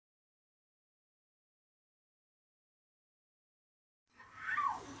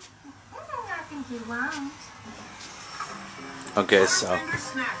Okay, so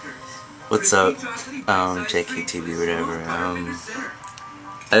what's up, JKtv, whatever.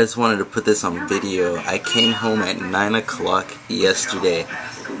 I just wanted to put this on video. I came home at 9 o'clock yesterday,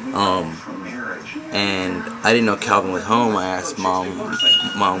 and I didn't know Kelvin was home. I asked Mom,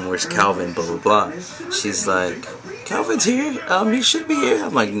 where's Kelvin, blah, blah, blah. She's like, Kelvin's here? He should be here.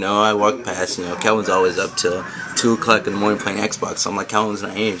 I'm like, no, I walked past, Kelvin's always up till 2 o'clock in the morning playing Xbox. So I'm like, Kelvin's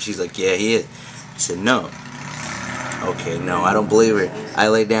not here. She's like, yeah, he is. I said, no. Okay, no, I don't believe her. I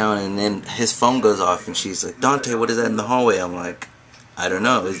lay down, and then his phone goes off, and she's like, Dante, what is that in the hallway? I'm like, I don't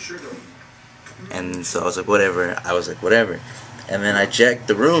know. And so I was like, whatever. And then I checked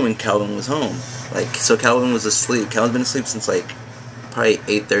the room, and Kelvin was home. So Kelvin was asleep. Kelvin's been asleep since probably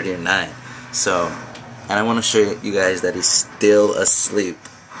 8:30 or 9. So, and I want to show you guys that he's still asleep.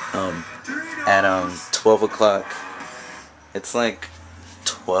 At 12 o'clock. It's like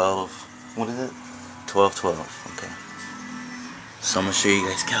 12. What is it? 12:12. Okay. So I'm gonna show you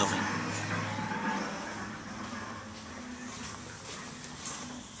guys Kelvin.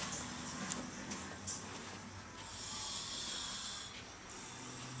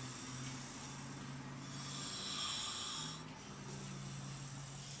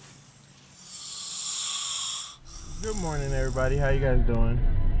 Good morning, everybody. How you guys doing?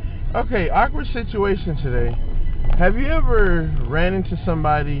 Okay, awkward situation today. Have you ever ran into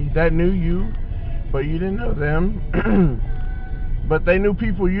somebody that knew you, but you didn't know them, but they knew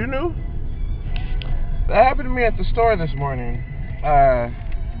people you knew? That happened to me at the store this morning. They're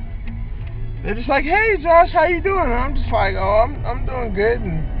just like, hey, Josh, how you doing? And I'm just like, oh, I'm doing good.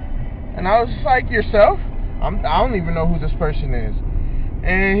 And I was just like, yourself? I don't even know who this person is.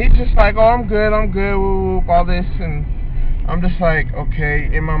 And he's just like, oh, I'm good, whoop, all this. And I'm just like, okay.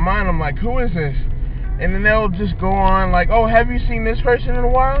 In my mind, I'm like, who is this? And then they'll just go on like, oh, have you seen this person in a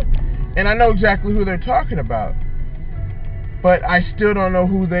while? And I know exactly who they're talking about. But I still don't know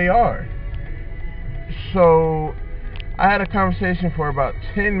who they are. So I had a conversation for about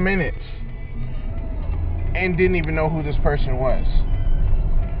 10 minutes and didn't even know who this person was.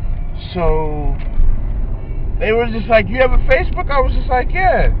 So they were just like, you have a Facebook? I was just like,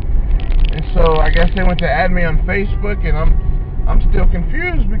 yeah. And so I guess they went to add me on Facebook, and I'm still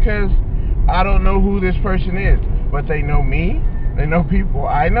confused because I don't know who this person is. But they know me. They know people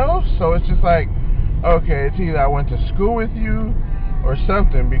I know. So it's just like, okay, it's either I went to school with you or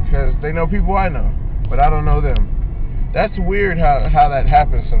something, because they know people I know, but I don't know them. That's weird how that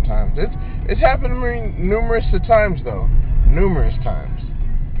happens sometimes. It's happened to me numerous times, though. Numerous times.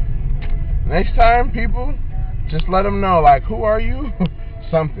 Next time, people, just let them know, like, who are you?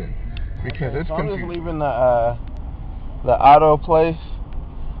 Something. Because it's confusing. I'm just leaving the auto place,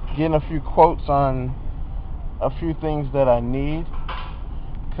 getting a few quotes on a few things that I need,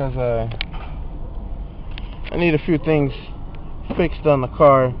 because I need a few things fixed on the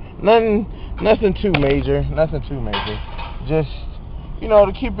car. Nothing too major. Just,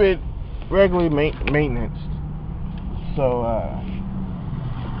 to keep it regularly maintenance. So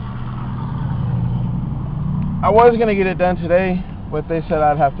I was gonna get it done today, but they said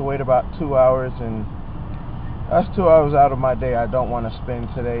I'd have to wait about 2 hours, and that's 2 hours out of my day I don't want to spend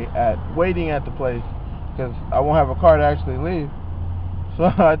today waiting at the place, because I won't have a car to actually leave. So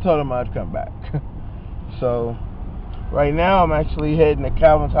I told them I'd come back. So right now I'm actually heading to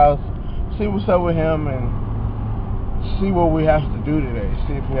Calvin's house, see what's up with him, and see what we have to do today.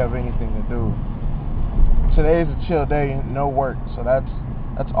 See if we have anything to do. Today is a chill day, no work, so that's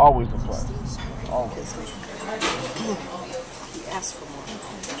always a plus. Always. He asked for more.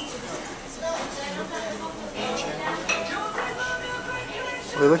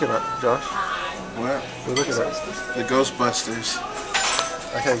 What are you looking at, Josh? What? What are you looking at? The Ghostbusters.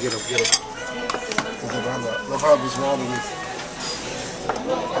 I can't get them. They'll probably be wrong with me.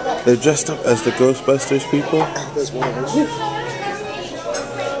 They're dressed up as the Ghostbusters people. There's one of them.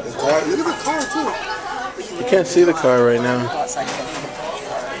 The car. Look at the car too. You can't see the car right now.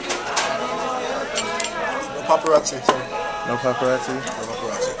 No paparazzi. Sorry. No paparazzi. No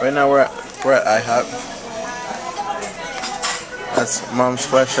paparazzi. Right now we're at IHOP. That's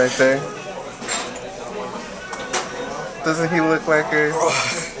momsPHLESH right there. Doesn't he look like her?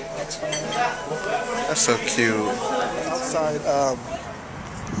 That's so cute. Outside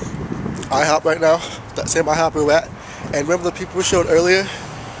IHOP right now. That same IHOP we're at. And remember the people we showed earlier?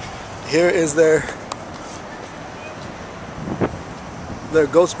 Here is their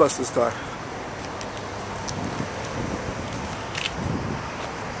Ghostbusters car.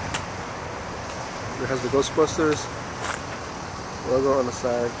 It has the Ghostbusters logo on the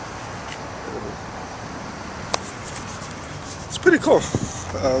side. It's pretty cool.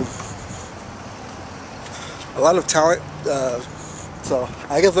 a lot of talent. So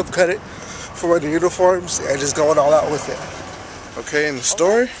I give them credit for wearing the uniforms and just going all out with it. Okay, in the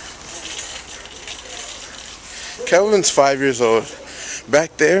story, Kelvin's 5 years old.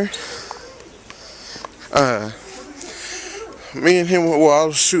 Back there, me and him, while I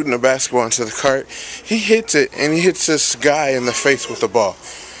was shooting a basketball into the cart, he hits it, and he hits this guy in the face with the ball.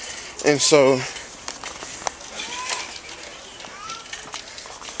 And so,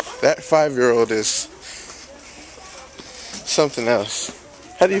 that 5-year-old is something else.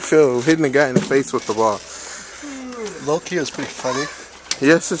 How do you feel hitting a guy in the face with the ball? Low-key is pretty funny.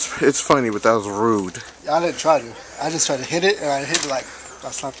 Yes, it's funny, but that was rude. I didn't try to. I just tried to hit it, and I hit it like,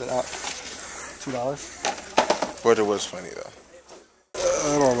 I slapped it out. $2. But it was funny, though.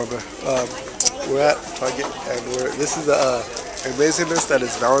 I don't remember. We're at Target, and this is the amazingness that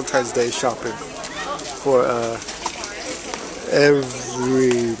is Valentine's Day shopping for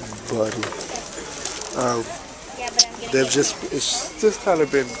everybody. It's just kind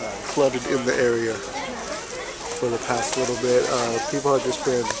of been flooded in the area for the past little bit. People have just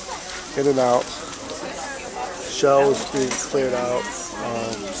been in and out. Shelves being cleared out.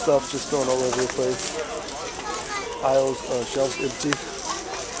 Stuff just thrown all over the place. Aisles, shelves empty.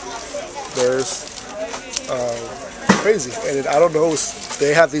 There's crazy. And I don't know,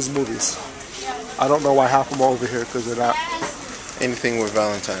 they have these movies. I don't know why half of them are over here, because they're not anything with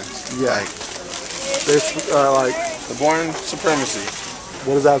Valentine's. Yeah. There's like the Born Supremacy.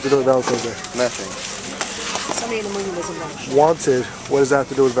 What does that have to do with Valentine's Day? Nothing. Somebody in the movie doesn't know. Wanted. What does that have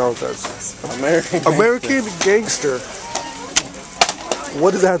to do with Valentine's? American Gangster.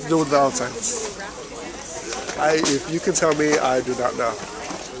 What does that have to do with Valentine's? If you can tell me, I do not know.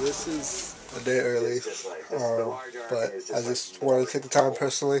 This is a day early, but I just wanted to take the time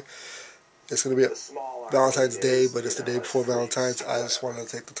personally. It's going to be a Valentine's Day, but it's the day before Valentine's. I just wanted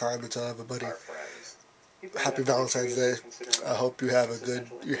to take the time to tell everybody Happy Valentine's Day. I hope you're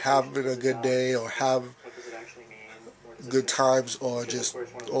having a good day, or have good times, or just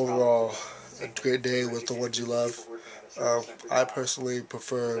overall a great day with the ones you love. I personally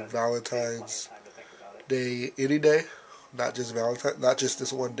prefer Valentine's Day any day, not just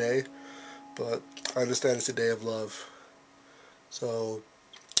this one day, but I understand it's a day of love. So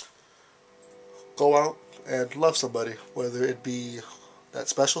go out and love somebody, whether it be that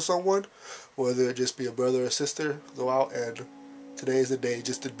special someone, whether it just be a brother or sister. Go out, and today is the day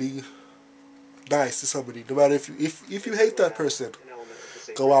just to be nice to somebody. No matter if you hate that person,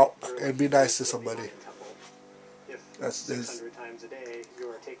 go out and be nice to somebody. If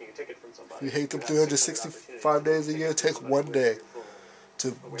you hate them 365 days a year, take one day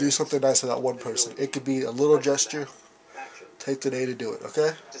to do something nice to that one person. It could be a little gesture. Take the day to do it,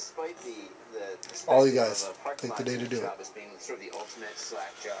 okay? All you guys, take the day to do it.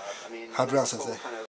 Happy Valentine's Day.